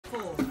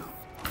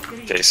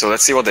Okay, so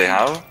let's see what they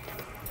have.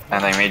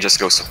 And I may just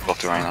go support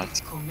to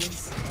Reinhardt.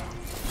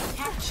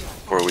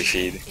 Or we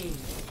feed.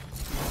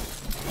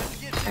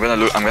 I'm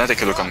gonna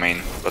take a look on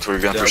main, but we're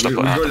gonna push the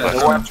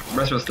left.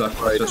 Rest was left,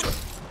 right.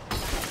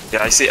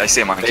 Yeah, I see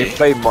a monkey. They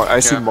play I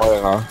see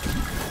Moira.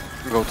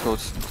 Go.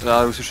 Who's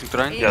switching to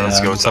Rein? Yeah, let's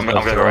go. I'm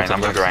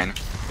gonna go Rein.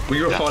 We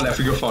go far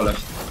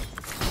left,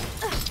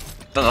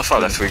 No, not far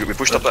left. We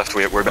push top left.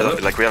 We're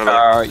better. Like we have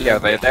a. Yeah,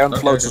 they're on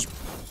floats.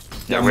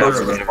 Yeah, we have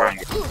Rein.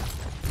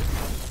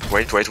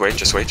 Wait.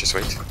 Just wait.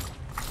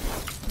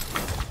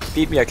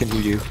 Beat me, I can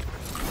heal you.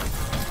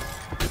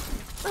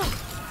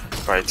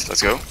 Right,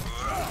 let's go.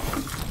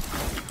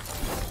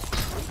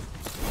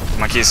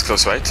 Monkey is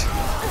close, right?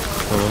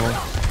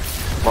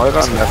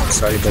 Moira on left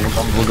side.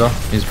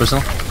 He's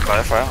personal.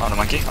 Fire on the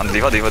monkey. On the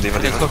diva.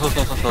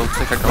 Slow.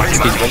 Take a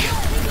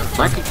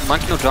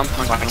monkey no jump.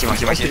 Monkey.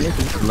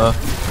 Low.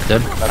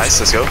 Dead. Nice,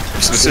 let's go.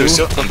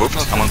 Lucio, I'm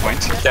booped. I'm on point.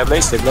 They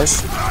blaze.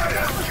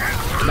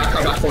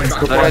 Back point.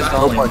 Good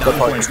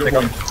point.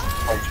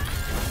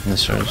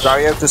 Yes, sir.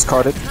 Zarya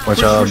discarded.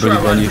 Watch out, Brody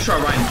Bunny.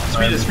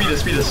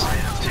 Speed us.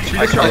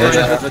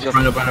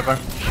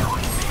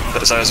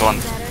 There's one.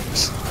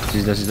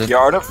 He's dead. You're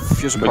out of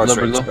fuse parts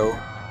range, Low. though.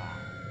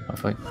 I'll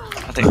fight.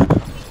 I think.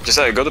 Just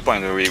go to the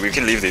point where we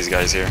can leave these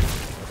guys here.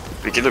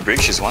 We kill the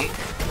bridge, she's one.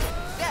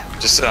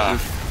 Just go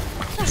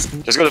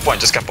to the point,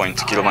 just cap point.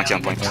 Kill the monkey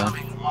on point.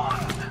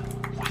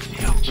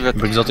 Brick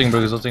exulting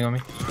on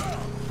me.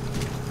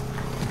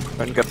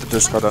 And get the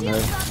discard on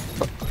her.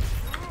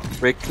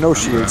 Break, no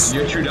shields.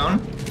 You're 2 down?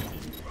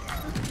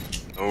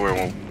 Oh, we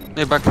won't.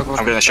 Yeah, back.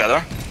 I'm gonna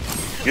shadow.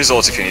 Use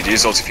ults if you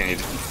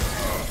need.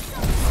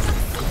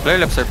 Play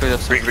left side.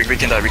 We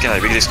can die.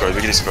 Big discord,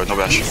 no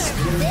bash.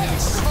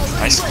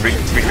 Nice. Big.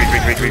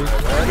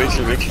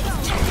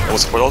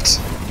 Support ult.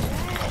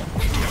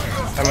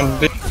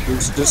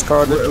 Use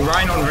discarded.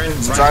 Rein on Rein.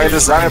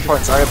 Zarya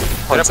point. Zarya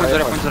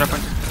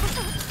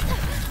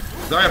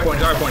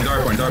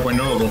point.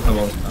 No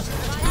ball.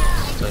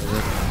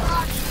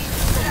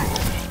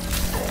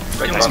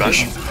 Nice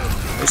bash.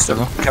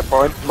 Cap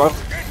point.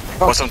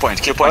 What's on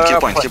point? Kill point.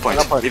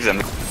 Leave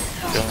them.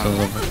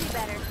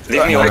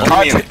 Leave me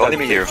only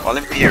me here. Go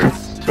to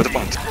the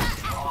point.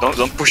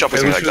 Don't push up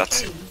with me like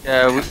that.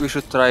 Yeah, we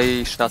should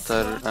try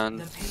shatter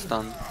and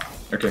stun.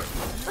 Okay.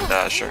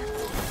 Yeah, sure.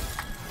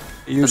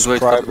 Use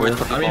wait private.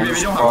 for I mean, we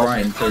don't have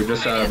Rein, so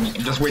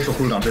just wait for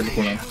cooldown.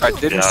 I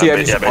didn't see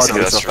any supporters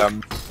that's of true.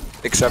 them,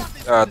 except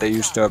they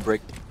used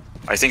break.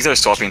 I think they're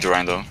swapping to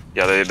Rein though.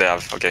 Yeah, they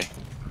have. Okay.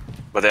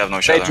 But they have no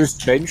They shadow. just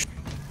changed.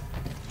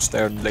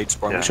 They're in late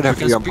spawn. Yeah. We should have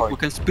 3 on We point.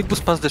 can speed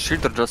boost past the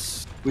shield or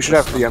just... We should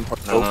have 3 on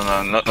point.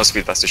 No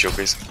speed past the shield,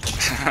 please.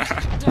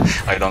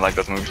 I don't like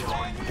that move.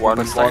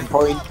 One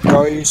point,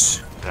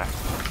 guys. Yeah.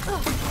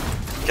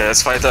 Okay,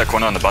 let's fight a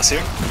corner on the bus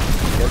here.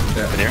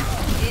 Yeah. Here.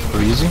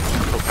 We're easy.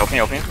 Help me.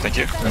 Thank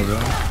you.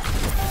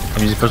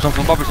 I'm using personal.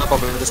 No bubbles.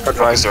 Discard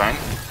Focus Rein. to Rein.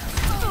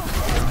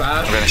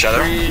 Bash. I'm gonna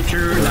shadow. 3,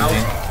 2, now.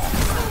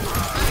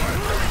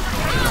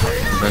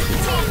 Back.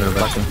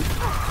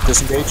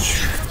 Disengage.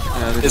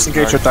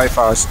 Disengage or die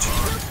fast.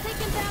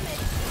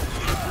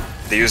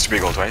 They used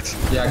big ult, right?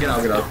 Yeah, get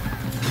out.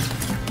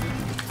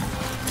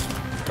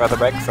 Further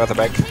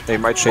back. They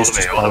might chase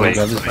this. All the way.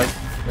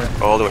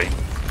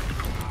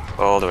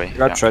 We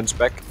got Yeah. Trent's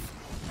back.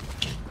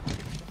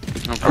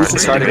 Alright, Who's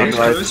deciding on the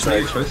right Close.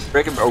 side?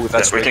 Break him. Oh,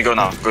 that's we right. can go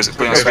now. Go on speed.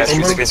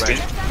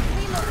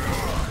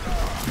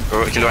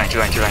 Go, kill Rein.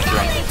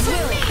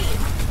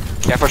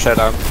 Careful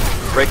shadow.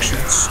 Break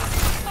shoots.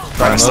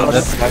 Nice.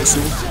 Nice.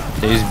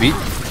 He's beat.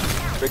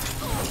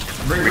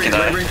 We can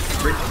die.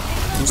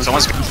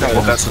 Someone's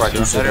That's right.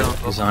 He's on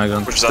high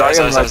ground. push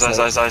Zarya on right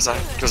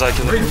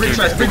Kill Bring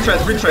fast.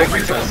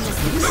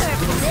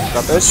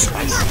 Got this.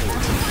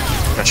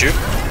 Got you.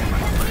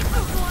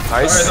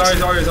 Nice. Sorry.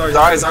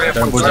 Zarya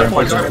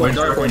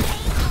point.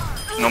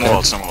 No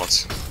more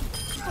ults.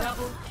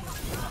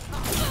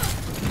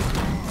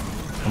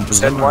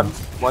 Send one.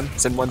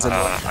 Send one.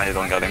 I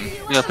don't got him.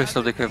 Yeah, please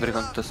stop the every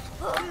contest.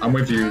 I'm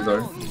with you,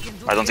 though.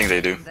 I don't think they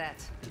do.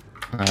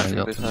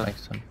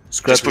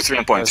 Just put 3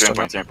 on point. Diva,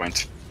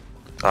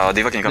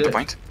 can you come to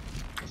point?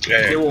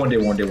 They won.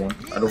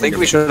 I think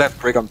we should have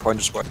break on point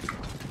as well.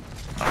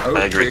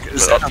 I agree.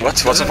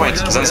 What's the point?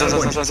 Zen.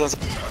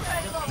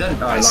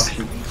 Nice.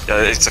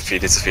 Yeah, it's a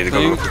feed. Can Go.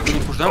 you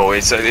push down? Oh,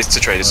 it's a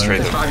trade. So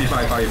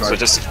 5v5.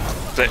 just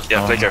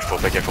play careful.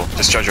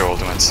 Just charge your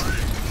ultimates.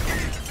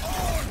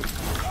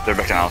 They're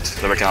backing out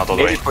all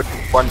the way. Maybe put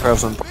one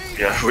person.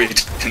 Yeah, we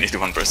need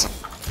one person.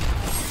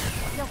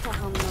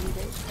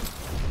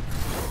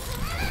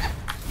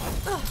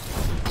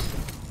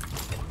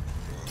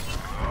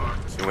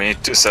 We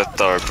need to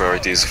set our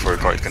priorities for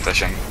card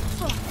contention.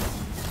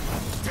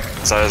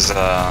 Size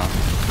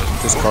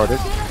Discarded.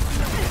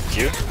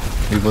 Q.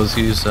 We both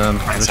use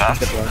Mine's half.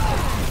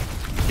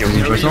 Q.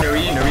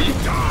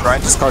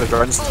 Rein discarded.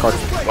 What?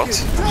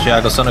 Yeah,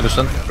 I got stun. Go.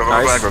 Zen on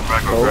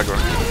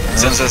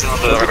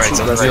the right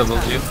side.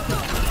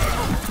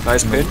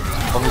 Nice pin.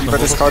 Diva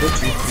discarded.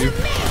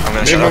 I'm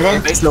gonna shut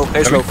up. Play slow.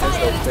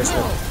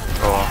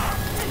 Oh.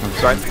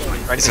 Rein.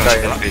 It's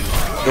gonna be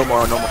No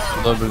more, no more.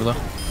 Below, below. I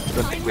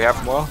don't think we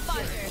have more,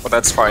 but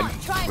that's fine.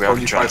 we have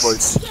Only 5 chance.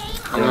 volts.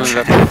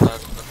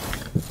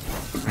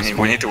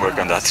 We need to work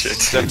on that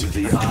shit.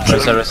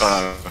 Osiris.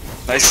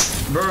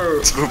 Nice.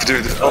 Bro. Swoop,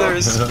 dude. Oh, there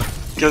is.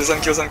 Kill some,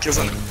 kill some, kill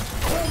some.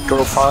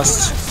 Go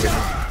fast.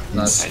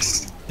 Nice.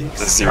 Nice.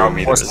 That's 0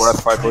 meters. Was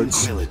worth 5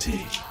 volts.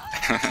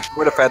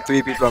 Would have had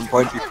 3 people on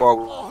point before,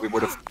 we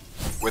would have,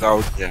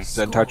 without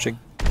then touching.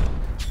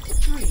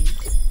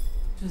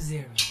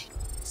 3-0.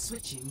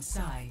 Switching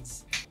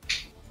sides.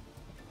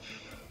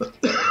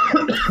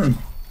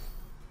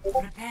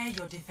 Prepare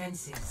your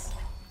defenses.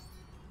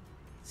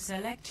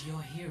 Select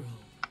your hero.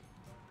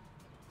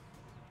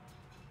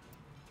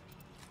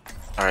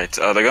 Alright,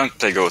 they're going to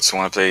play goats.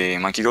 Wanna play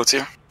monkey goats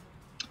here?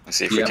 Let's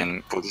see if we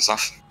can pull this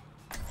off.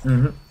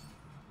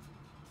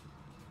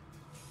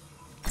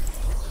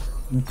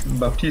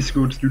 Baptiste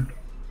good, dude.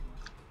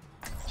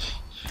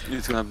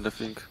 It's gonna be the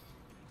thing.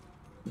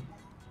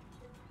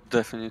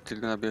 Definitely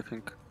gonna be a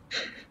thing.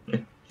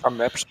 Some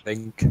maps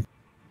think.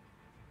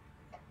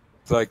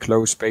 Like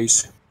close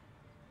space.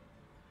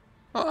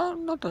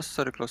 Not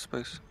necessarily close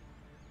space.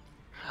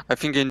 I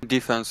think in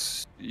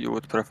defense you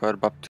would prefer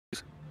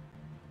Baptiste.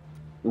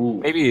 Ooh.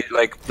 Maybe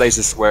like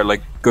places where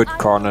like good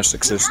corners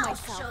exist.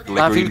 Like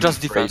I really think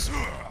just defense.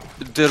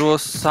 There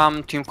was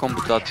some team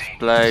comp that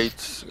played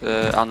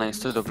Anna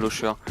instead of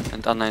Lucio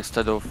and Anna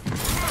instead of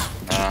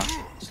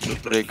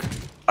Rick.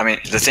 I mean,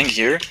 the thing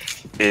here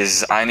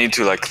is I need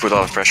to like put a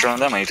lot of pressure on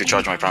them. I need to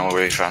charge my primal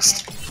very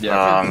fast.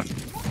 Yeah.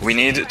 We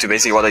need to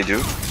basically what I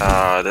do.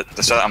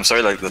 I'm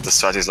sorry, like that the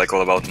strat is like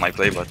all about my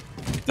play, but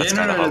that's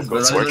kind of how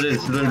goats work.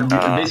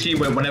 Basically,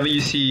 whenever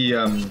you see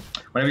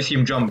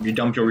him jump, you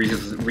dump your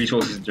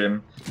resources to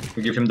him.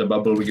 We give him the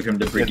bubble, we give him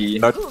the briggy.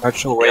 Not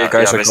sure where you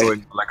guys are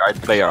going. Like I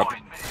play up.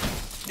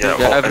 Yeah,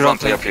 everyone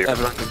play up here.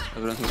 Everyone here.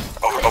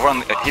 Over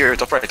on here,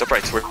 top right.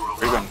 Where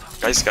are you going?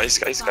 Guys,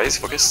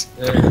 focus.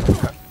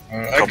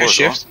 I can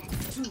shift.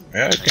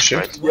 Yeah, I can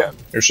shift. Yeah.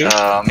 You're shift?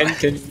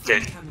 Can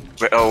Okay.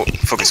 Oh,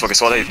 focus.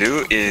 What I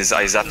do is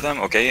I zap them,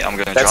 okay? I'm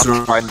gonna that's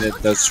jump. right,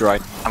 that's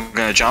right. I'm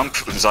gonna jump,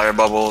 Zarya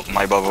bubble,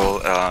 my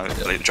bubble,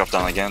 like, drop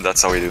down again.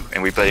 That's how we do.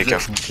 And we play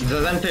careful.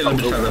 Then play a little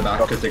bit further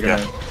back because they're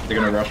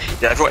gonna rush.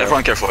 Yeah,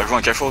 everyone careful,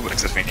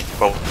 except me.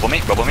 Bubble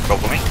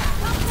me.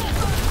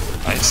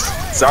 Nice.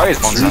 Zarya is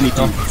really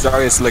deep.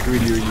 Zarya is like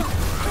really deep.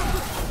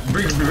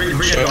 Bring it,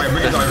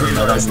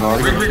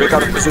 Break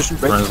out of position,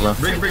 break.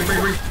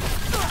 Bring.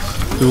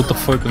 Dude, what the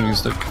fuck am you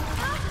stuck?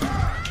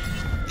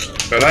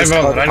 Line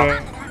one.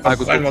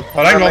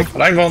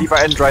 Diva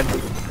and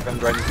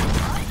Ryan.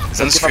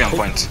 Zen's free on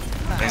point.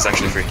 Zen's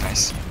actually free,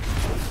 nice.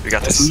 We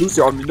got There's this.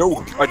 Lucio on me,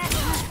 no! I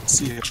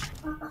see him.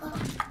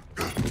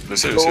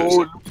 Lucio.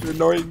 Oh,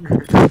 annoying.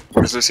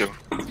 Where's Lucio?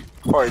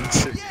 Fine.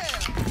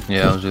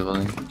 Yeah, I was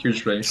reloading.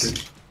 Huge play.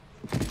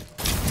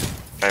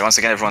 Okay, once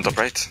again, everyone top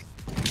right.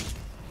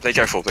 Play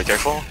careful.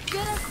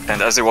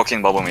 And as they walk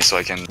in, bubble me so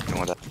I can do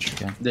more damage.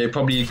 Okay. They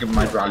probably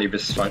might rally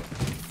this fight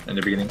in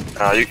the beginning.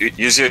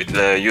 Use your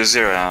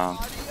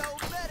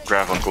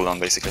grav on cooldown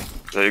basically.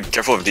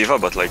 Careful of Diva,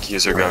 but like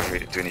use your grav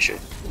to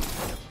initiate.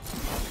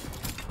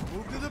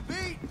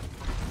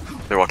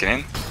 They're walking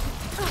in.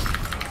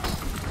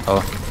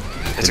 Oh.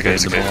 It's okay.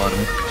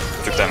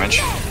 Took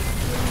damage.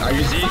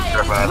 IUZ.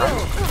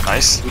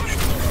 Nice.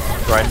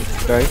 Ryan,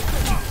 die.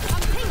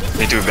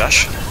 Need to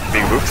bash.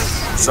 Big boop.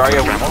 Sorry,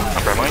 I'm primal.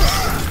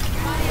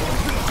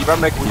 Diva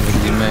make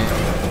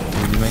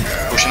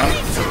Pushing him.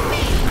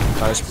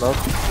 nice block.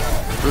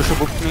 Lucio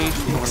booked me.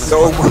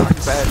 No,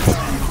 bad.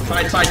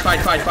 Fight.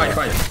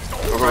 Ryan.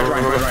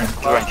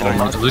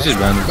 Lucy's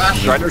banned.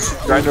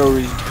 Rhino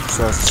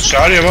resources.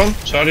 Zarya one.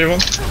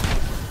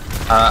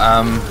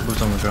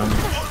 Who's on the ground?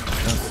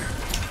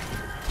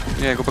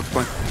 Yeah, go back to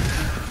point.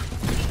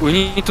 We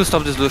need to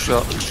stop this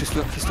Lucio.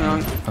 He's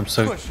not. I'm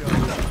stuck.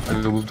 I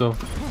got moved off.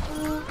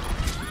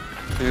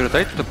 Can you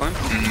rotate to the point?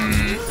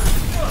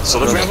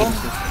 Solo primal.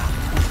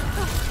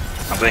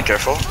 I'm playing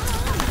careful.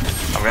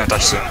 I'm gonna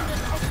touch soon.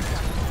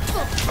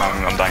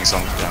 I'm dying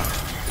some. Yeah.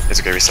 It's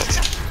okay, reset.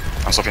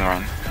 I'm swapping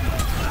around.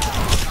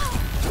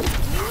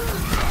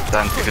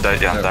 Then if you die,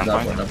 yeah, down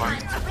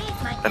point.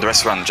 And the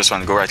rest run, just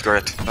run, go right.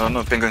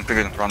 No, penguin,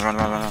 run.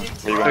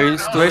 Where you going? In a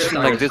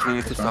situation like this, we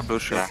need to stop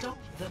Lucio. Yeah.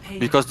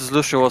 Because this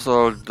Lucio was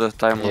all the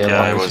time on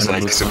Yeah, it was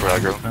like super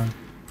aggro.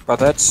 But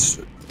that's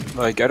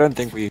like I don't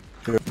think we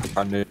could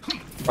run it.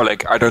 Or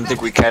like I don't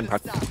think we can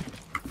run.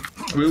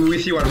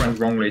 We see what went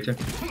wrong later.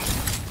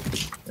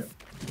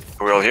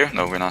 Are we all here?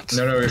 No, we're not.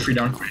 No, we're free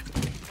down.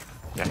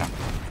 Yeah.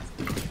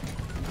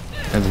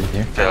 Is it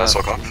here? Okay, let's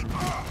walk up.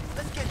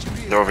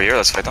 They're over here,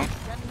 let's fight them.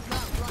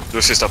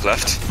 Lucy's up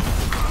left.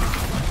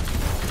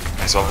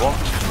 Nice wall.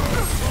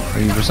 Are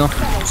you yourself?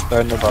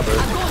 Stand no bother.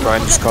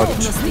 Ryan just got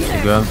it.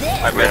 You grab.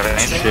 We have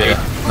anything? Shit.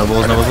 No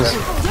balls.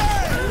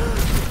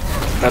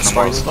 That's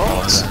fine.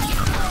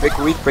 Break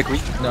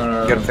weak.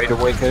 No. Get a fade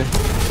away, okay?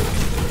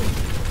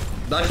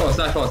 Die force.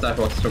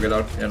 Took it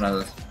out. Yeah,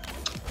 no.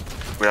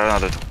 We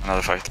have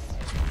another fight.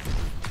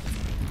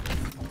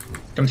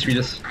 Come speed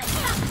us.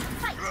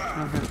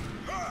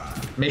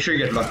 Make sure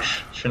you get luck,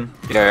 Shin.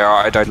 Yeah,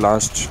 I died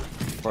last.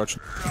 Watch.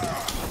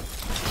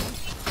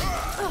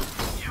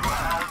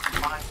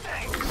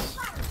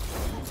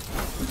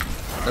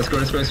 Let's go.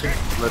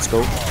 Let's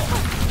go.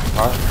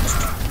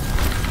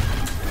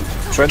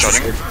 Trench is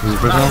Charging. good. Is it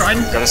personal?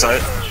 Shrine. Got a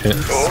side. Shit.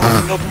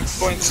 Oh, no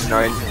points.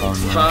 9.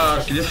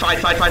 Fuck, just fight.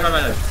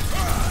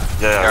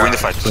 Yeah, win the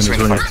fight. Just win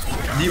the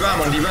fight. Diva,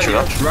 I'm on Diva. Shoot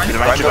up. Run.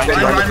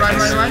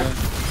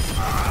 Run.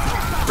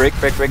 Break,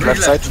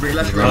 left side. Break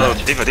left. No,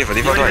 Diva,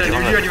 right.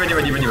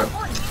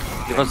 Diva.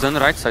 He was then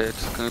right side.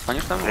 Can we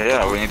punish them?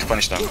 Yeah, we need to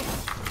punish them.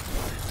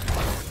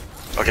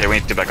 Okay, we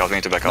need to back out.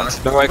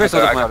 No, I got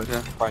Yeah.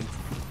 it. Fine.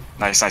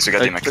 Nice, we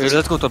got the mech.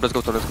 Let's go top.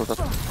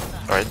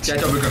 Alright. Yeah,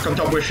 come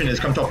top where Shin is.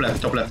 Come top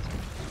left.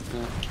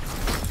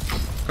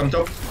 Come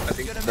top.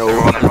 No.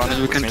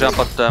 And we can jump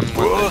at them.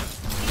 Whoa.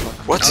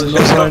 What?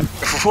 One.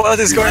 What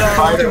is going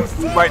on?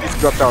 We might need to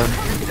drop down.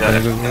 Yeah,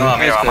 no,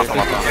 I'm up.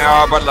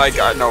 Yeah, but like,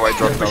 no, I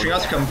dropped Pushing down.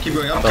 us. Come, keep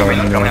going up.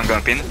 I'm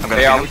gonna pin.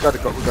 Yeah, we gotta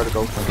go.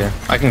 Okay,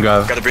 I can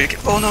grab. Got a break.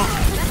 Oh no!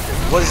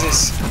 What is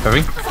this?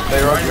 Hurry.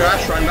 They Run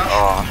bash.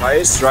 Oh,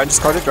 Nice, Ryan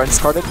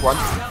discarded. One.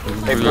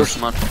 Hey, We push.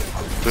 lost much.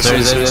 There.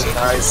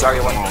 Nice, sorry,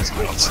 one. Where's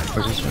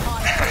this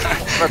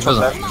one? Top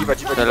left. Diva,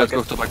 Yeah, let's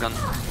go to back then.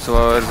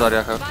 So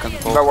Zarya can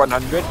Diva fall.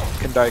 100.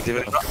 Can die.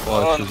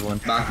 Oh, she's one.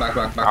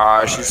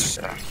 Back. She's...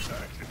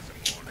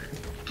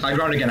 High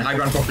ground again. High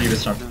ground properly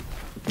this time.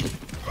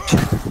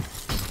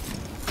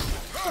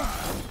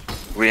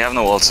 we have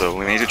no ult, so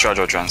we need to charge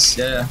our trance.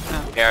 Yeah.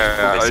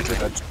 Yeah, I'll do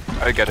that.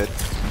 I get it.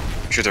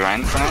 Shoot the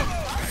Ryan for now.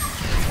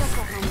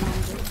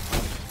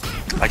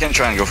 I can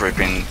try and go for a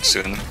pin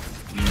soon.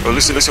 Oh,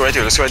 Lucy right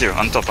here,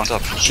 on top.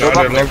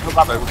 Shadow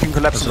lock. We can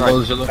collapse There's a right. low,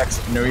 there's a low.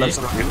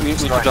 No, We We need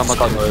to jump at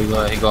them.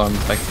 Oh, he got him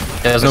back.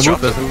 Yeah, there's no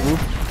Let's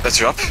move. Let's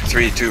drop.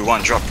 3, 2,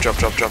 1, drop.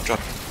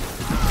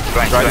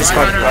 Ryan, Right,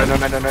 discard. Ryan. No.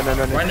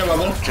 Ryan, no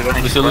bubble.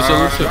 Lucio.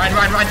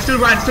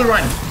 Ryan. Still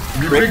Ryan.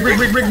 Brick.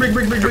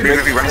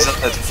 Ryan's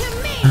not dead.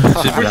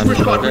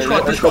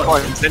 Push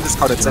squad. Then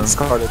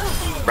discarded.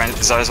 Ryan,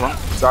 Zarya's one.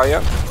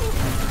 Zarya.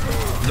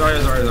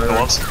 Zarya.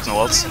 No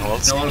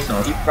ults.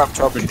 No. Deep grab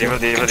top.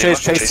 Diva.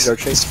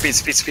 Chase.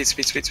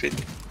 Speed.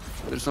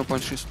 There's no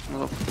point. She's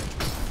no.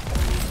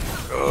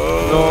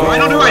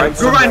 Ryan on the right.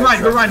 Go Ryan.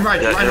 Yeah,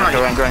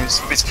 go Ryan.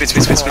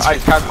 Speed. I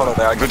can't follow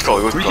there. Good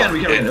call. We can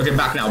win. Okay,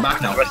 back now.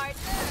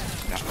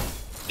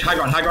 High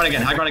ground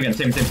again.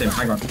 Same.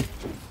 High ground.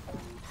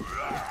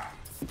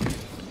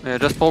 Yeah,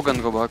 just poke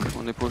and go back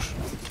when they push.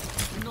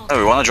 No,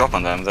 we wanna drop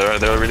on them.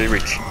 They're really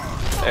weak.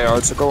 Hey,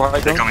 also go high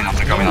They're ground.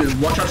 coming up.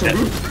 Watch out for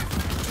group.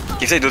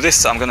 If they do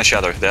this, I'm gonna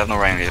shatter. They have no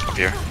Ryan up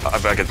here.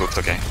 I get booked,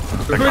 okay.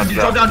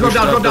 Drop down.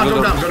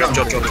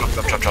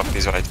 Drop.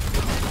 He's right.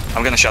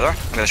 I'm gonna shatter.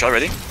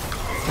 Ready?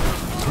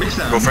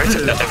 Go for it.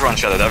 Everyone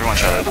shattered.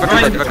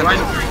 Ryan.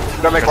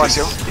 Gonna make one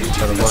kill.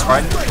 That's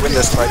fine. Win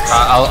this fight.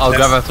 I'll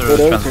grab after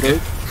the transfer.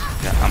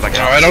 Yeah, I'm back No,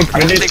 now. I don't. We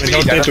don't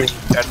need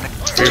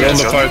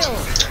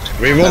to.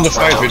 We won the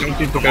fight. We don't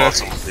need to Go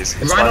get out, please.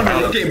 Ryan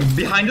on the okay,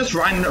 behind us,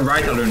 Ryan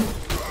right alone.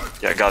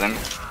 Yeah, got him.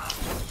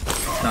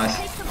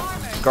 Nice.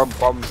 Got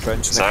bomb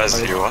trench. Zarya's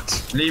here,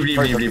 what?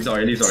 Leave,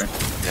 sorry.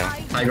 Yeah.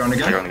 High ground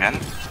again.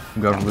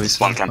 Grab Luis.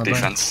 One camp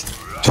defense.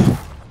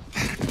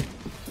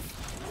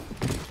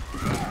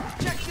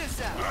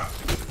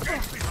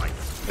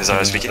 Is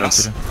Zarya speaking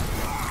us?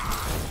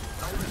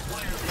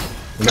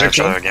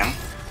 Shatter again.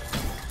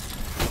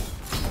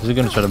 Is he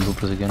gonna try to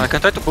boop us again? I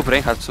can try to poop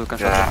Reinhardt so we can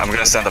shut Yeah, I'm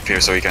gonna stand up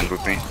here so he can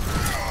book me.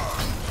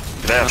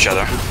 They have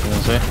shatter. You know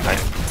what I'm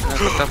saying?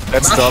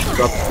 Let's drop.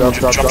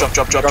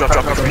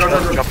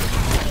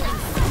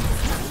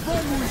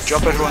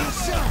 Drop everyone.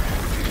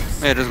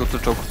 Yeah, just go to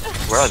choke.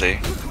 Where are they?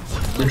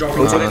 They drop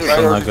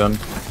Still not gun.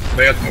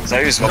 They had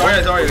Zaryu's bubble.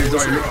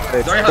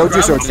 Zarya Don't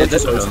use yours.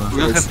 We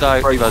don't have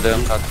dive there.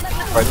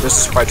 Right, this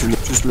is fight to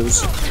just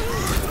lose.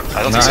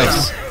 I don't think so.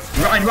 Nice.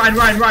 Ryan. Zarya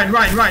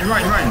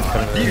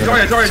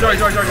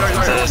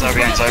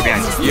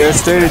behind. Yeah,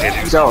 stay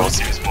down.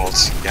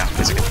 Bolts. Yeah,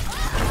 basically.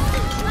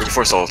 We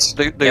force ults.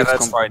 They Yeah, use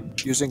that's comp. fine.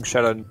 Using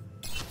Shadow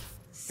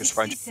is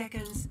fine. 60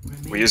 seconds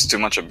We used too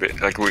much a bit.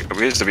 Like, we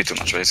used a bit too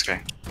much, basically.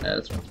 Yeah,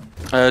 that's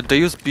right. They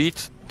use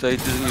beat. They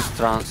didn't use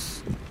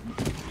trance.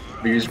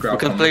 We use grab. We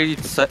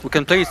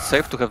can play it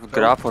safe to have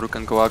grab, or we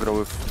can go aggro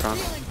with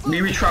trance.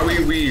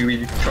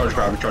 We charge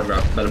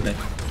grab. Better play.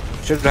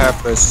 Should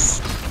have this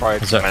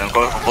fight. Is that- I'm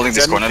holding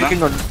this Then corner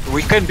now.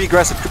 we can be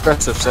aggressive.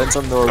 Sense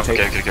on the rotate.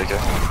 Okay.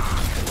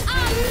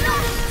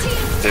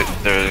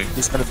 They're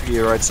He's gonna be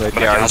right side.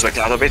 backing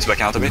Yeah, out a bit.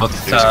 But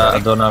I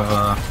don't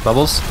have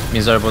bubbles.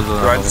 Means I both don't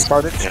have right bubbles.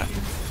 started. Yeah.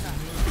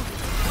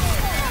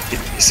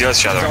 He still has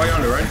shadow. Zarya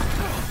on the right.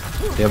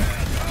 Yep.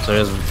 So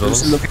here's Just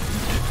bubbles. look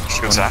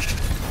Shoots half.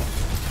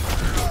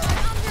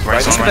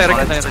 right. Right, There,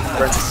 right. there.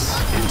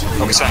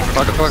 Focus on.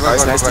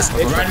 Nice.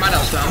 Ryan man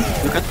up, Slam.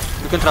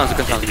 You can trance.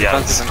 Yeah.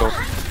 Trance you can go.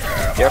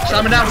 Yep.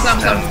 Slam down.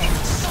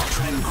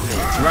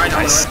 Ryan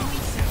on the Nice. right.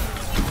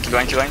 Keep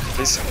going,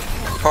 please.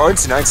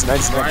 Points. Nice.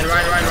 Ryan.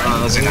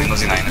 No Z9.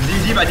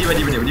 Diva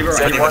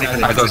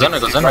right. I goes in.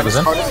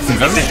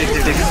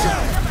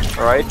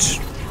 Alright.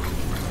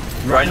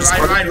 Ryan first.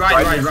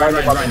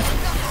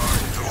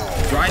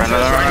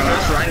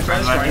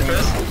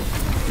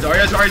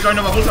 Sorry,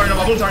 no bubble.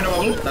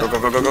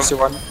 Go.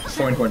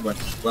 Point.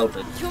 Well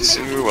played.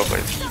 Super well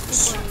played.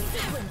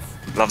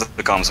 Love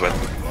the comms with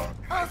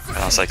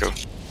Psycho.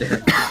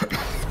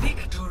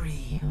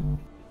 Victory.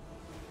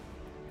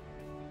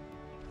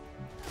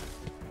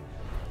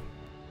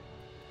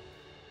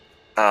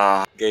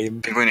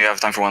 Game. Penguin, you have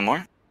time for one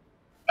more?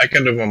 I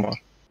can do one more.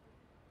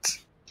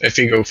 If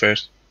you go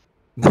first.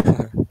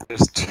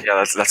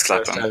 Yeah, let's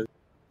clap them.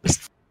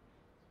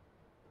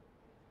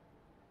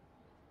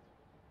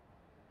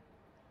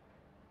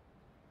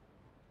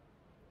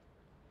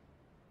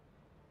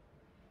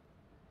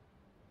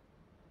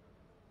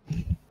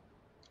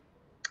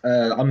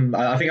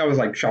 I think I was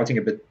like shouting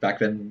a bit back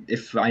then.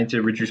 If I need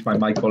to reduce my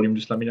mic volume,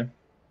 just let me know.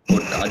 Or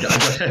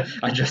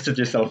adjusted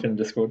yourself in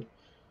Discord.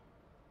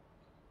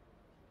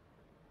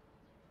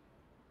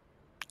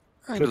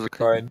 Should be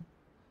fine.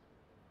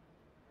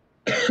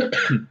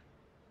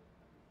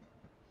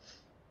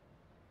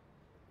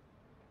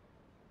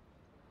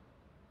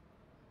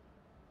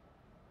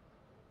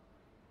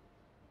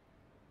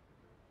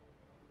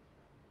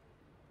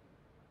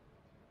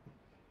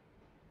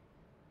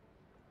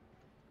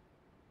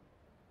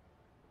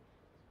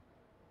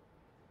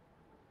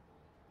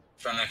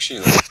 Fran actually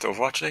left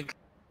Overwatch League.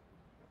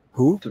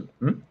 Who?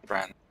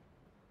 Fran.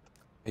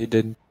 He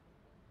didn't.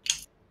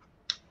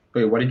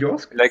 Wait, what did you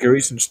ask? Like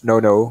reasons?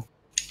 No.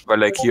 But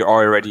like he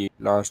already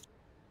lost.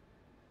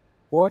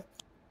 What?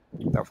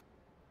 No.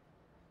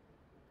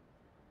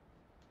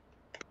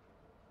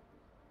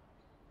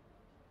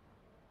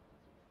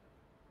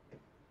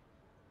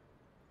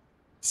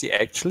 Is he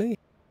actually?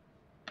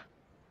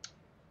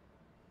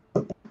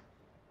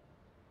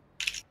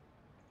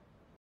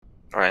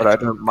 Right. But I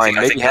don't mind.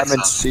 I Maybe think that's,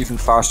 Hammond's even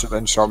faster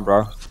than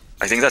Sombra.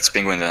 I think that's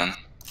Penguin then.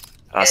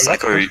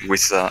 Psycho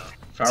with the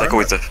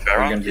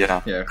Pharah,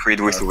 yeah. Creed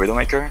with the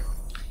Widowmaker.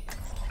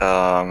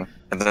 And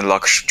then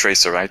Lux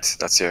Tracer, right?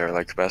 That's your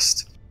like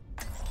best.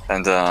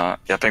 And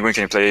yeah, Penguin,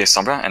 can you play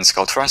Sombra and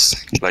scout for us?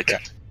 Like,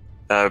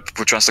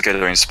 put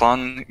Translocator in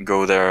spawn,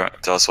 go there,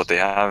 tell us what they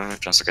have,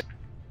 Translocator.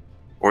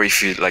 Or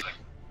if you like,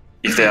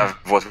 if they have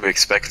what we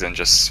expect, then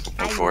just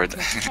move forward.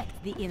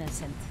 The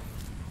innocent.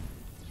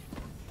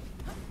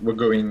 We're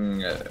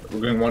going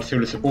one through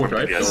the support,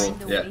 right? Yes. So,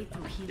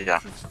 yeah.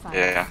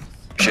 Yeah.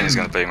 Shin is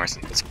gonna play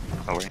Mercy.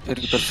 No way.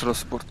 Reaper solo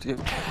support, yeah.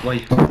 Why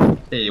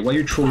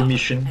you trolling me,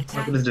 Shin?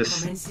 What is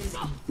this?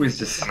 Who is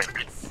this? I mean,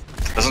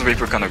 doesn't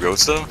Reaper kind of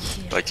goats though?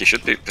 Like, he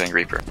should be playing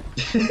Reaper.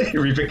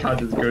 Reaper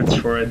count as goats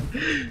for it.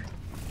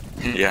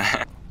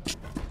 Yeah.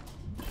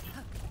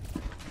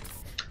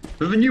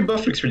 But the new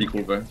buff looks really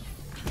cool though.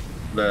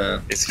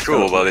 It's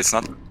cool, but it's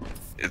not.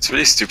 It's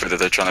really stupid that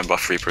they're trying to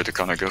buff Reaper to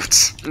counter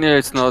goats. Yeah,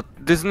 it's not.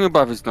 This new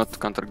buff is not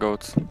counter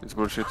goats. It's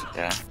bullshit.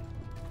 Yeah.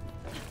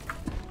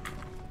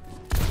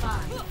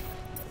 5,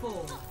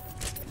 4,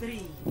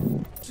 3,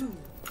 2,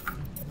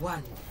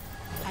 1.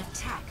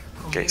 Attack.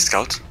 Okay,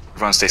 scout.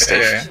 Everyone stay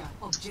safe. Yeah.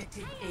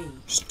 Objective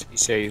A. Stay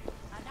safe.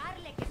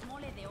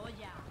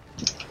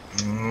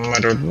 I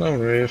don't know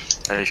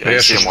if... I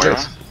see a Moira.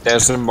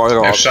 There's a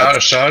Moira. If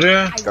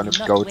Sadia? Gonna be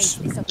goats.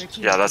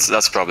 Yeah,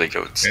 that's probably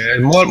goats. Yeah,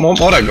 more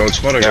goats, I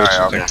Yeah.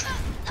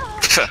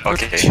 think.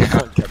 Okay.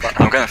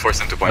 I'm gonna force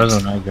them to I point.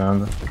 don't know,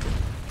 Grand.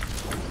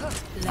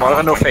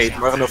 Moira no fade.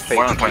 More on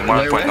point,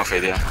 no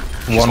fade, yeah.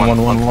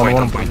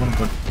 One point.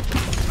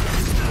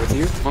 With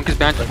you. Monkey's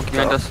behind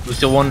us. We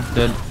still one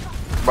dead.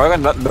 Moira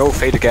no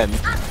fade again.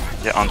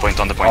 Yeah, on point.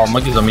 Oh,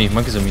 monkey's on me.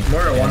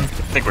 Moira one. I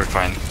think we're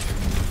fine.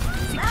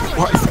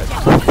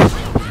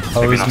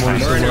 How is not Moira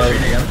fine. still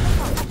alive?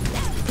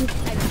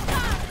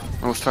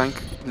 I was trying.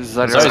 This is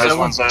Zarya.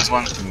 There's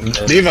one.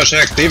 D.Va's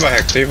hacked. D.Va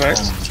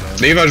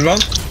is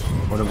one.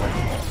 What about?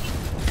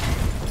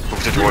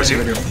 Moved it towards you.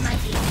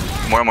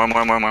 More.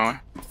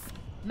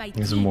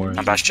 There's more.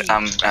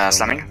 I'm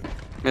slamming.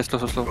 Yeah,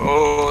 slow.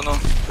 Oh no.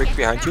 Quick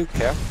behind you.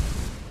 Care.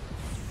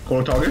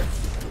 Call target.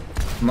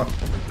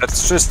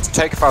 Let's just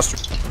take faster.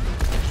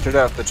 Should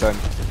have the jump.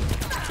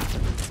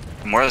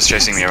 Moira's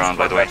chasing me around,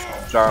 by the way.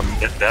 Jump.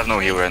 They have no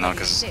heal right now,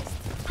 because...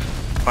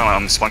 Oh,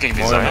 I'm spunking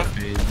these Zarya.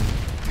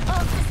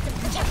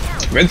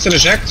 Winston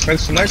is hacked.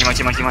 Monkey.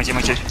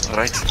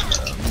 Right.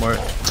 More.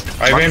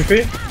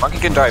 IVMP. Monkey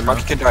can die.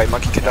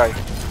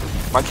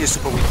 Monkey is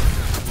super weak.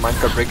 Mine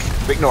got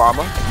big no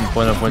armor.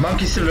 Point.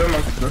 Monkey still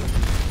low.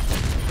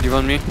 You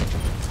want me?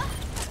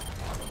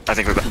 I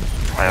think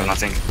I have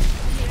nothing.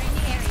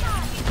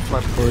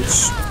 My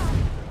push.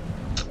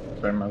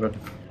 Sorry, my bad.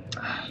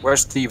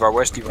 Where's D.Va?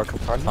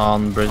 Companion?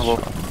 On bridge. Hello.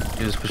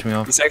 He just pushed me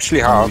off. He's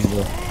actually half.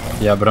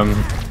 Yeah, but I'm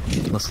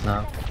less than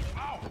half.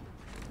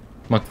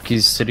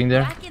 Monkey's sitting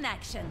there. Back in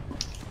action.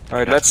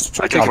 Alright, let's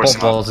try I can I'll force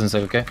pop him up. balls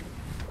inside, okay?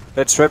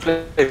 Let's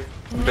replay.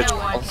 No one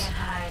can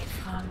hide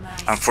from my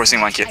I'm forcing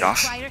Monkey off.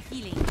 fire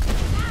healing.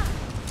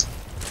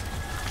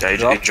 Yeah,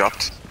 he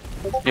dropped.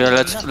 Yeah,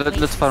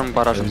 let's farm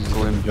barrage and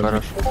go in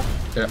barrage.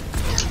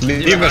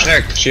 D.Va's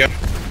hacked. She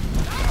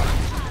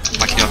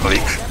Monkey not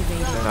leak.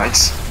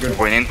 Nice.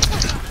 Going in.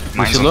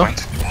 Mine's Lucio on low?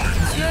 point.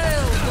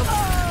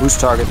 Who's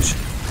target?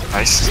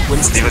 Nice.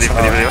 Winston.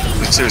 Diva.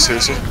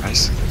 Seriously.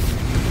 Nice.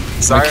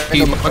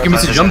 Monkey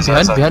needs to jump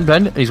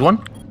behind. He's one.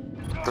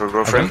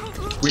 Go for him.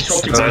 We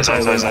swapped to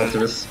Sorry.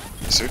 Anubis.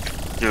 Sick.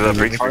 Give a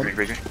break. The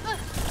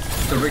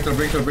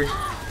break.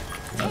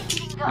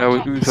 Yeah, we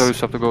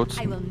have the goats.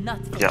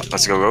 Yeah,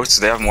 let's go goats.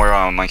 They have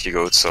more monkey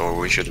goats, so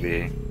we should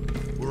be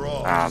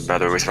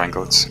better with rank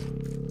goats.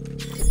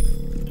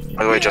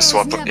 By the way, just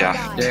swap.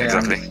 Yeah,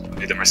 exactly.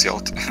 Need the mercy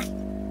ult.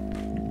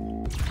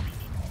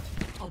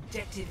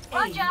 Objective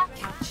A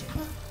captured.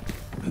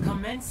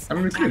 Commence. I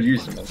mean, we could have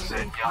used them also.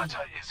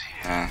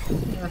 Yeah.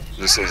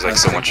 This is like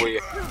so much.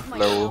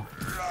 Low.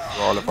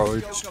 All about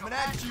it.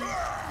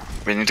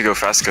 We need to go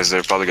fast because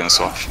they're probably gonna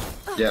swap.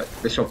 Yeah,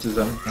 they swapped to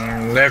them.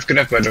 They have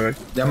connect, by the way.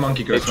 They're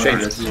monkey goats. Yeah,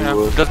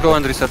 just go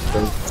and reset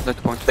that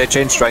point. They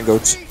changed shrine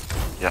goats.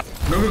 Yeah.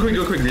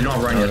 Go quick. They don't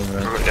have Ryan yet.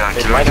 Yeah,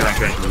 kill him.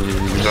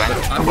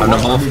 I'm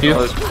not off you.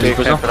 They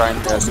have Ryan.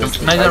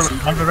 Neither.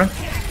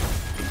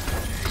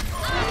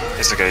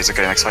 It's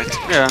okay, next fight.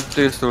 Yeah,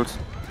 these tools.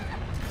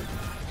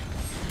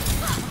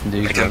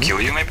 I can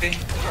kill you maybe?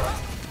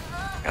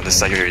 Yeah, the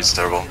stagger is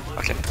terrible.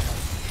 Okay.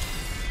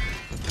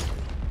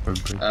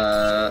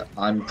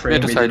 I'm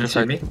praying they didn't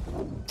see me.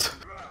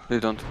 They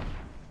don't.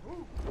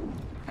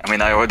 I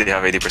mean, I already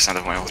have 80%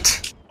 of my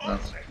ult.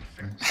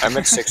 I'm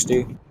at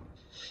 60.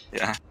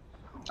 Yeah.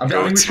 I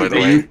think we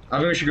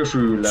should go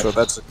through left. So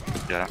that's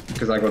yeah.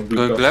 Because I got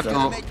go left.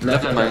 No,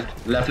 left here.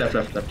 Left,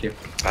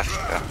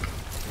 yeah.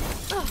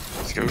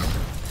 Let's go.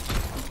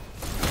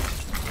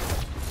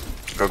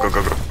 Go.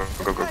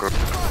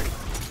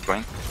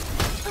 Going.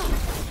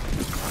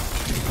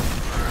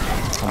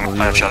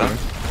 I have shadow.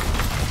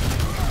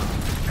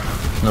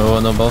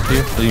 No ball for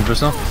you. Looking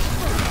personal.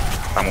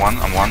 I'm one.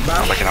 I'm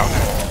backing out.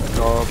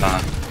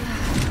 Nah.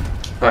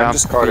 I'm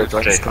discarded.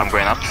 Okay, I'm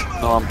going up.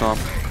 No, I'm not.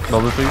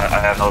 Bubble for you. I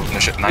have no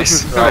shit.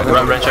 Nice.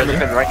 Right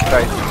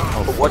side.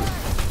 Oh, what?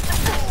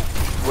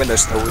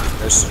 Winners, no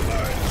winners.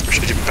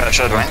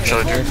 Shadow Dwayne,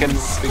 Shadow You Dude. can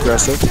be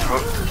aggressive.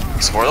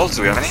 Support ult,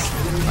 do we have any?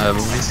 I have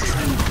one.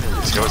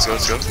 Let's go.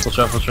 Full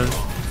shot.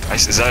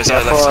 Nice. Is that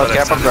left?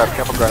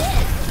 Careful grab.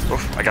 Oh,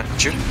 I got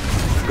you.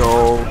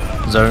 Go.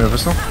 Is that a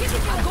personal?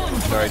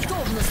 Right.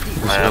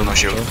 I have no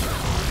shield.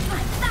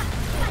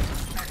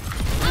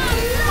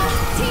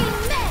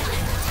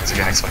 It's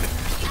okay, next fight.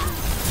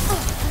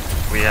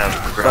 We have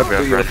grab.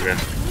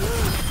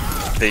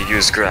 They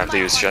used grab, they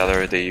used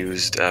shatter, they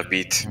used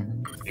beat.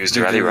 Used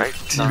rally, right?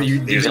 Did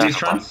you use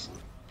trance?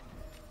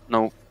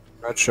 No.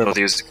 Not sure. Oh,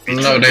 they used beat.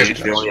 No, they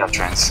only have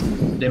trance.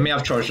 They may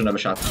have charged another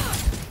shot.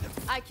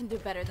 I can do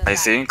better than I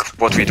think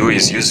what we do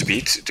is use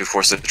beat to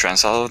force the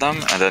trance out of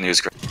them, and then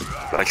use grab.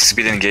 Like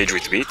speed engage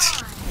with beat,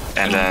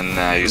 and then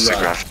use the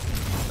grab.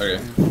 Okay.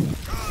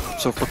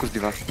 So focus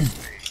diva.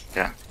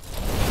 Yeah.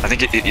 I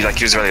think you like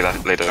use rally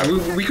later.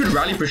 We could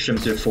rally push them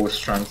to force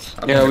trance.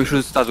 Yeah, we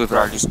should start with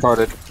rally.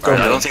 Discarded.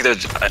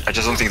 I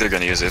just don't think they're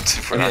gonna use it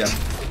for that.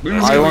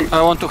 I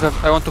want to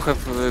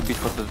have beat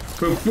for the.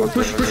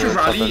 Push with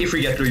rally if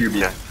we get through your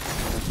beat. Yeah.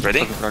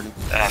 Ready?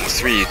 And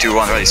 3, 2,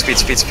 1, ready. Speed.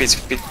 Kill.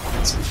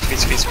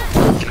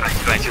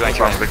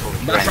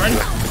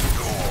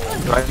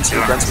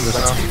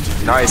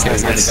 Nice.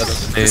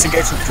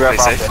 Disengage and grab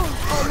after.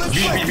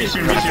 Be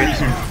soon.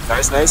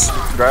 Nice.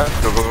 Grab.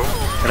 Go.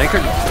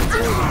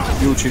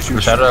 Huge. Go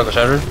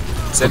shatter.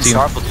 Send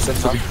sharp.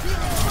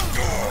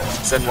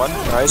 Send one.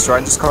 Nice.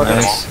 Ryan discarded.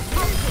 Nice.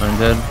 I'm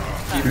dead.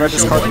 Ryan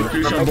discarded.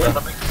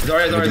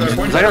 Zarya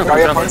point.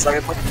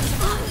 Zarya point.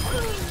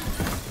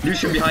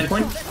 Lucian behind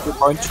point. Good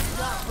point.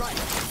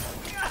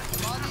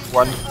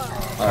 One.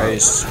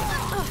 Nice.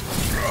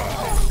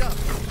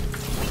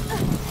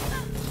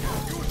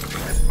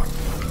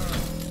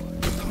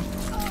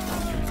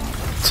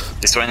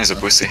 This one is a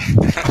pussy.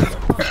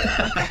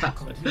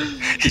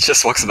 He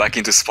just walks back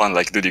into spawn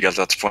like, dude, you got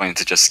that point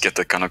to just get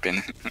the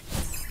canopy.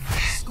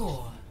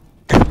 Score.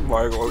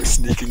 Margot was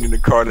sneaking in the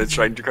corner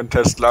trying to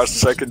contest last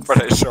second,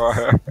 but I saw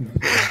her.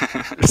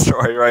 So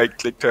I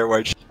right-clicked her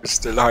while she was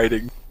still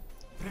hiding.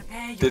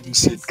 Prepare your Didn't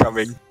see it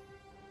coming.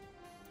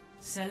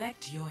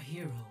 Select your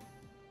hero.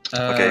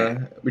 Okay.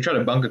 We tried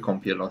a bunker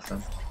comp here last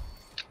time.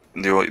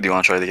 Do you want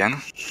to try it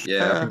again?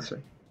 Yeah, I think so.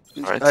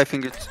 Alright. I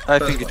think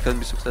it can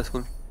be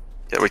successful.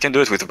 Yeah, we can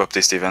do it with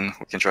Baptiste even.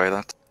 We can try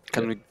that.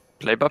 Can we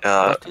play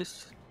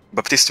Baptiste?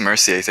 Baptiste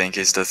Mercy, I think,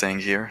 is the thing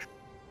here.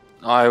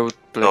 I would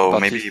play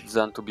Baptiste maybe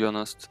Zen, to be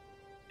honest.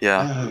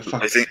 Yeah,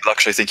 I think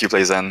Laksh, I think you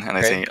play Zen, and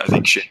I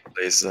think she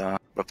plays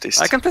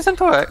Baptiste. I can play Zen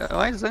too.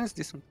 Why Zen is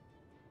decent?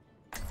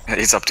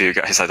 It's up to you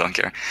guys. I don't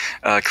care.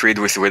 Creed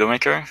with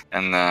Widowmaker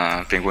and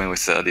Penguin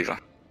with Diva.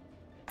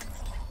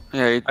 I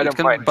Yeah, it don't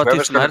can mind.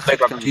 Baptiste Whoever's gonna nerf. play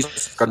Baptiste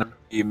is gonna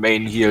be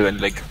main heal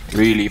and like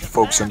really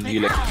focus on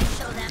healing.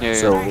 Yeah,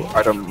 So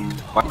I don't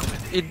mind.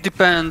 it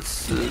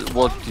depends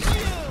what is.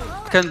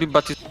 It can be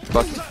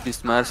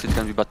Baptiste Mercy, it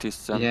can be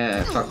Baptiste Zen.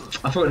 Yeah, fuck.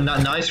 I thought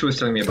Nice was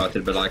telling me about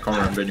it, but I can't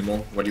remember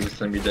anymore what he was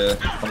telling me the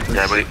conference.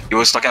 Yeah, but he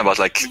was talking about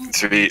like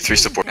three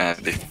support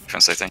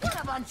defense, I think. Like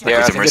Yeah, I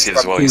with the think Mercy it's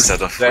as well Baptiste,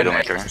 instead of then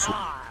Widowmaker.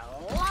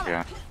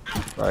 Yeah.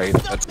 Right.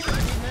 That's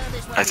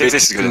I think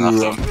this is good enough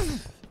though.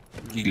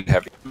 heal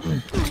heavy.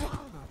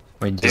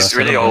 Wait, do I It's set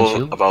really up behind all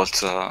shield? about.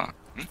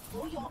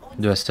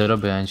 Do I set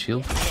up behind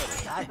shield?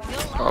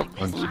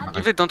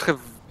 If they don't have...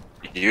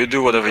 You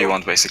do whatever you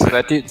want, basically.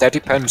 That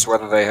depends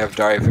whether they have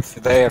dive. If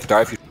they have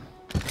dive,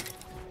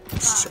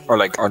 or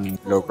like on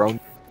low ground,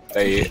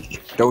 they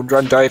don't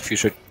run dive.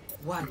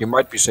 You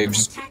might be safe.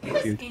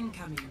 Attackers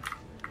incoming.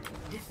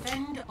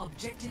 Defend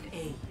objective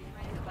A.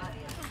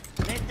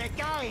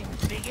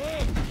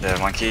 The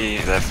monkey,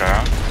 the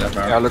Pharah.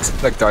 Yeah, looks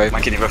like dive.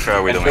 Monkey never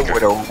Pharah, The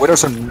Widowmaker.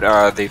 Widow's on.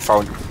 They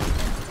found.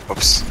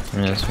 Oops.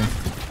 Yeah, that's me.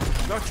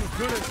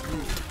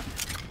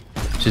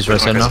 She's right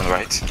side Widowmaker's on now. the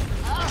right.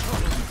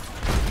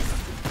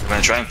 I'm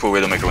gonna try and pull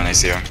Widowmaker when I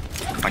see her.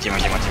 Monkey.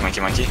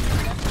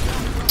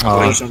 Oh,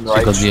 Widow's she on got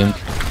right. DM'd.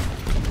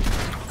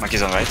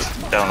 Monkey's on right.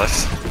 Down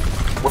left.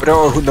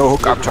 Widow, no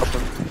hook up top. Oh,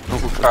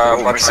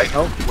 Bot mercy. right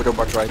now. Widow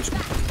bot right.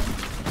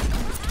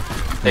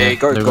 They Yeah,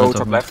 go they're go going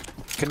top top left.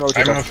 Can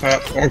rotate I'm left. gonna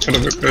walk to the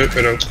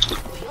Widow.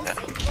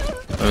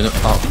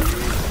 Oh,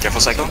 Careful,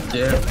 Psycho.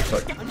 Yeah,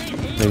 fuck.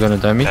 they're gonna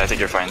die me. Yeah, I think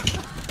you're fine.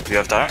 Do you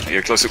have Tara?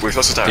 We're close to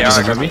Tara. Yeah, Just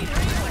I got me.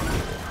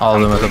 All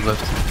of them at top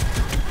left.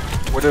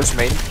 Widow's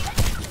main.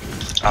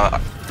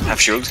 have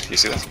shield. You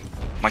see that?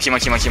 Monkey. We're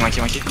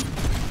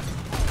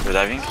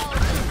diving.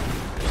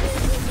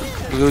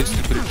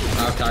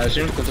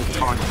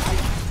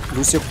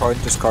 Lose your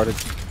point, discarded.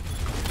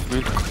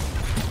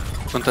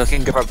 Contest.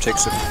 Can give up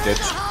ticks if you did.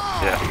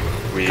 Yeah,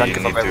 we Can't need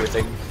give up to.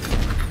 everything.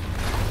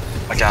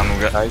 Okay, I'm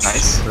good. Nice.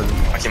 Nice.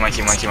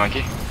 Monkey.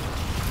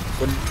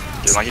 Good.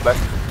 Kill monkey. Left.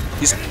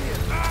 He's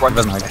one.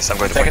 Nice, I'm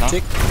going to point Second now.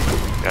 tick.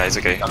 Yeah, it's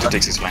okay. 2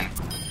 ticks is fine.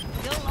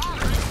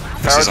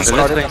 Farrah on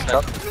discarded left.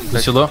 on top.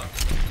 Is she low?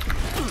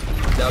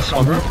 That's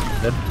Sombra.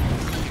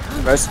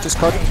 Nice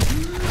discarded.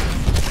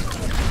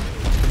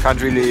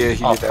 Can't really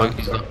heal Oh, it there. fuck,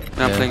 he's low.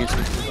 Yeah, I'm playing it.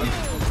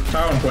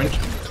 Power on point.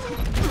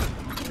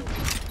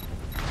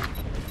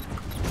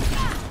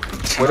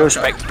 Widow's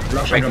back.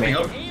 Lush Back jumping main.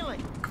 up.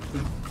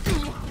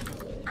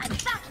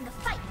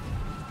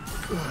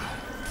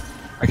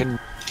 I can.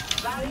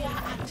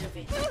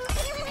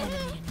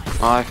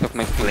 I have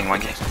my Killing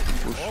monkey.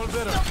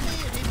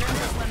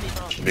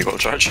 Big old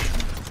charge.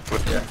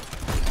 Yeah.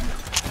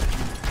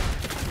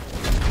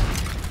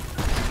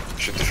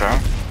 Shoot the Pharah.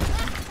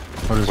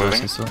 What is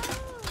Waving. this? Still?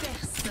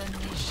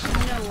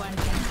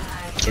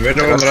 The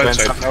Widow on the right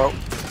side. Now.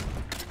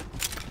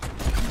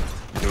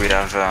 Do we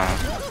have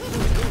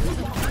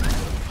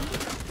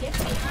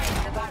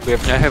We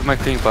have I have my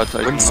thing, but I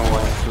don't Wins. know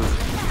why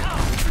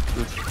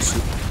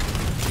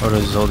Or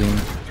is holding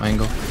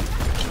angle?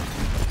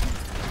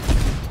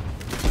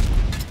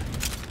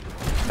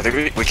 I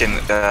think we can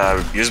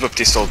use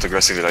Baptiste ult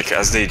aggressively, like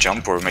as they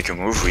jump or make a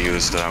move, we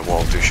use the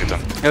wall to shoot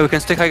them. Yeah, we can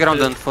stay high ground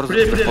and force Put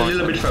it the a point.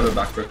 little bit further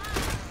back, bro.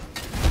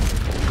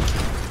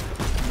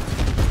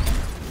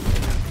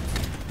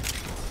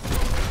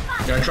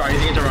 Gonna try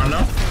using it around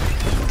now?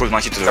 Pull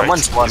monkey to the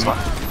Someone's right. one.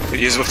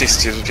 Use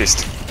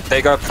Baptiste.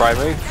 They got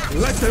primary.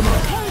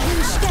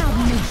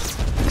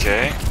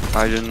 Okay.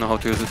 I didn't know how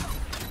to use it.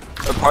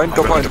 The point, I'm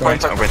go going point, to go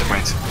point. point. I'm going to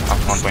point.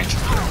 I'm on point.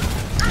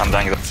 I'm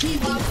dying though.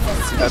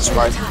 That's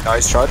fine.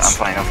 Nice I'm shots.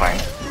 fine.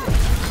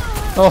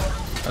 Oh,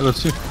 I got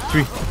 2,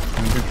 3.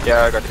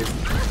 Yeah, I got him.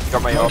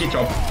 Got my Monkey off.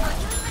 top.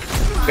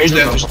 He's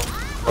dead.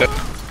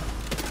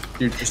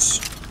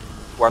 Just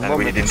one And more.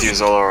 we minute. didn't use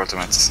all our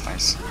ultimates.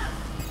 Nice.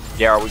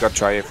 Yeah, we got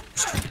try.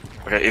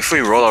 Okay, if we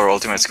roll our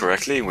ultimates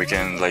correctly, we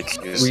can like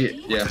use.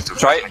 Yeah.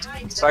 Try.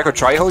 Psycho,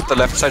 try hold the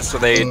left side so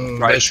they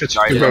try They to should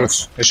dive to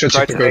us. both. They should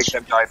Try to to make both.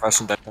 them dive us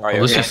and then try.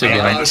 Let's just stay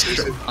behind.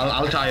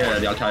 I'll tie her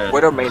early, I'll tie her.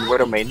 Widow main,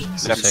 left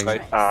Second.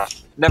 side.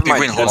 Never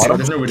Penguin, mind. hold That's it. not,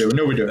 There's no widow,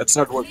 no widow. that's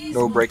not what.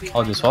 No break.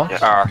 Oh, this wall?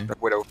 Yeah. That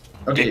widow.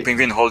 Okay.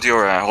 Penguin, hold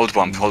your hold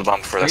bump for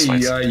that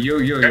fight. Yo.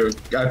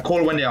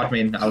 Call when they out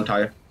main, I'll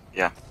tie her.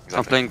 Yeah, I'm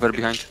exactly. playing very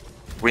behind.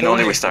 Win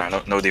only with Star,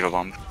 no diva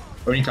bomb.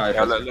 Only tie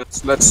Yeah, her.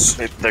 let's.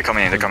 They're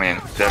coming in. They have You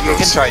can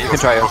those. try. You can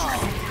try.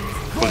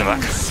 Pull them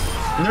back.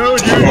 No,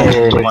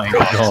 dude! Oh my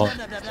god.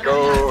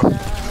 Go.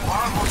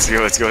 Let's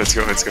go,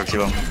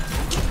 kill them.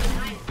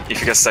 If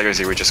you get staggers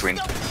here, we just win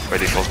by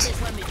default.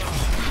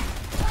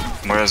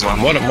 Moira's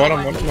one. One.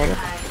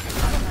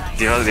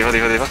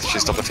 Diva. She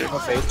stopped up here. I'm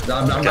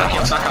back out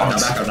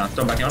now.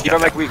 Stop backing out. Diva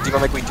make weak.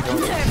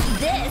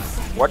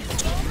 What?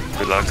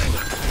 Good luck.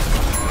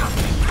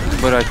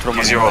 But I throw my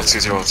Use your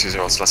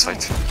ults. Last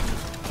fight.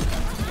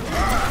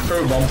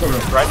 Throw a bomb.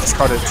 Right,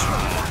 discard it.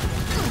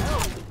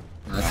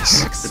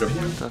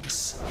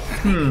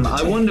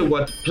 I wonder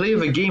what play of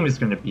the game is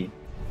gonna be.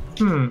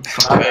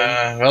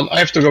 Well, I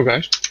have to go,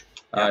 guys.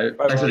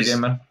 Thanks for the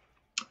game, man.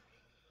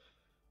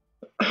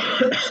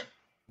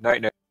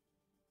 Night.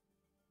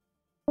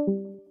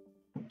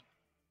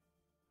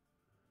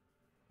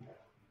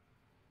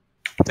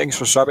 Thanks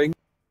for subbing.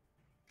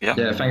 Yeah.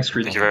 Yeah, thanks,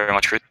 Creed. Thank you very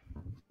much, Creed.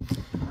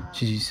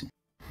 GG's.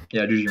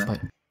 Yeah, GG, man. Bye.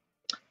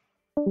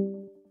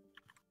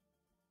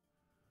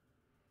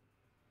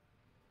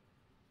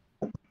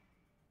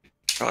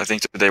 Well, I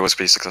think today was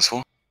pretty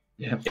successful.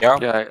 Yeah. Yeah.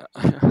 Yeah,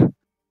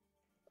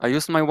 I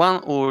used my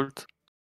one ult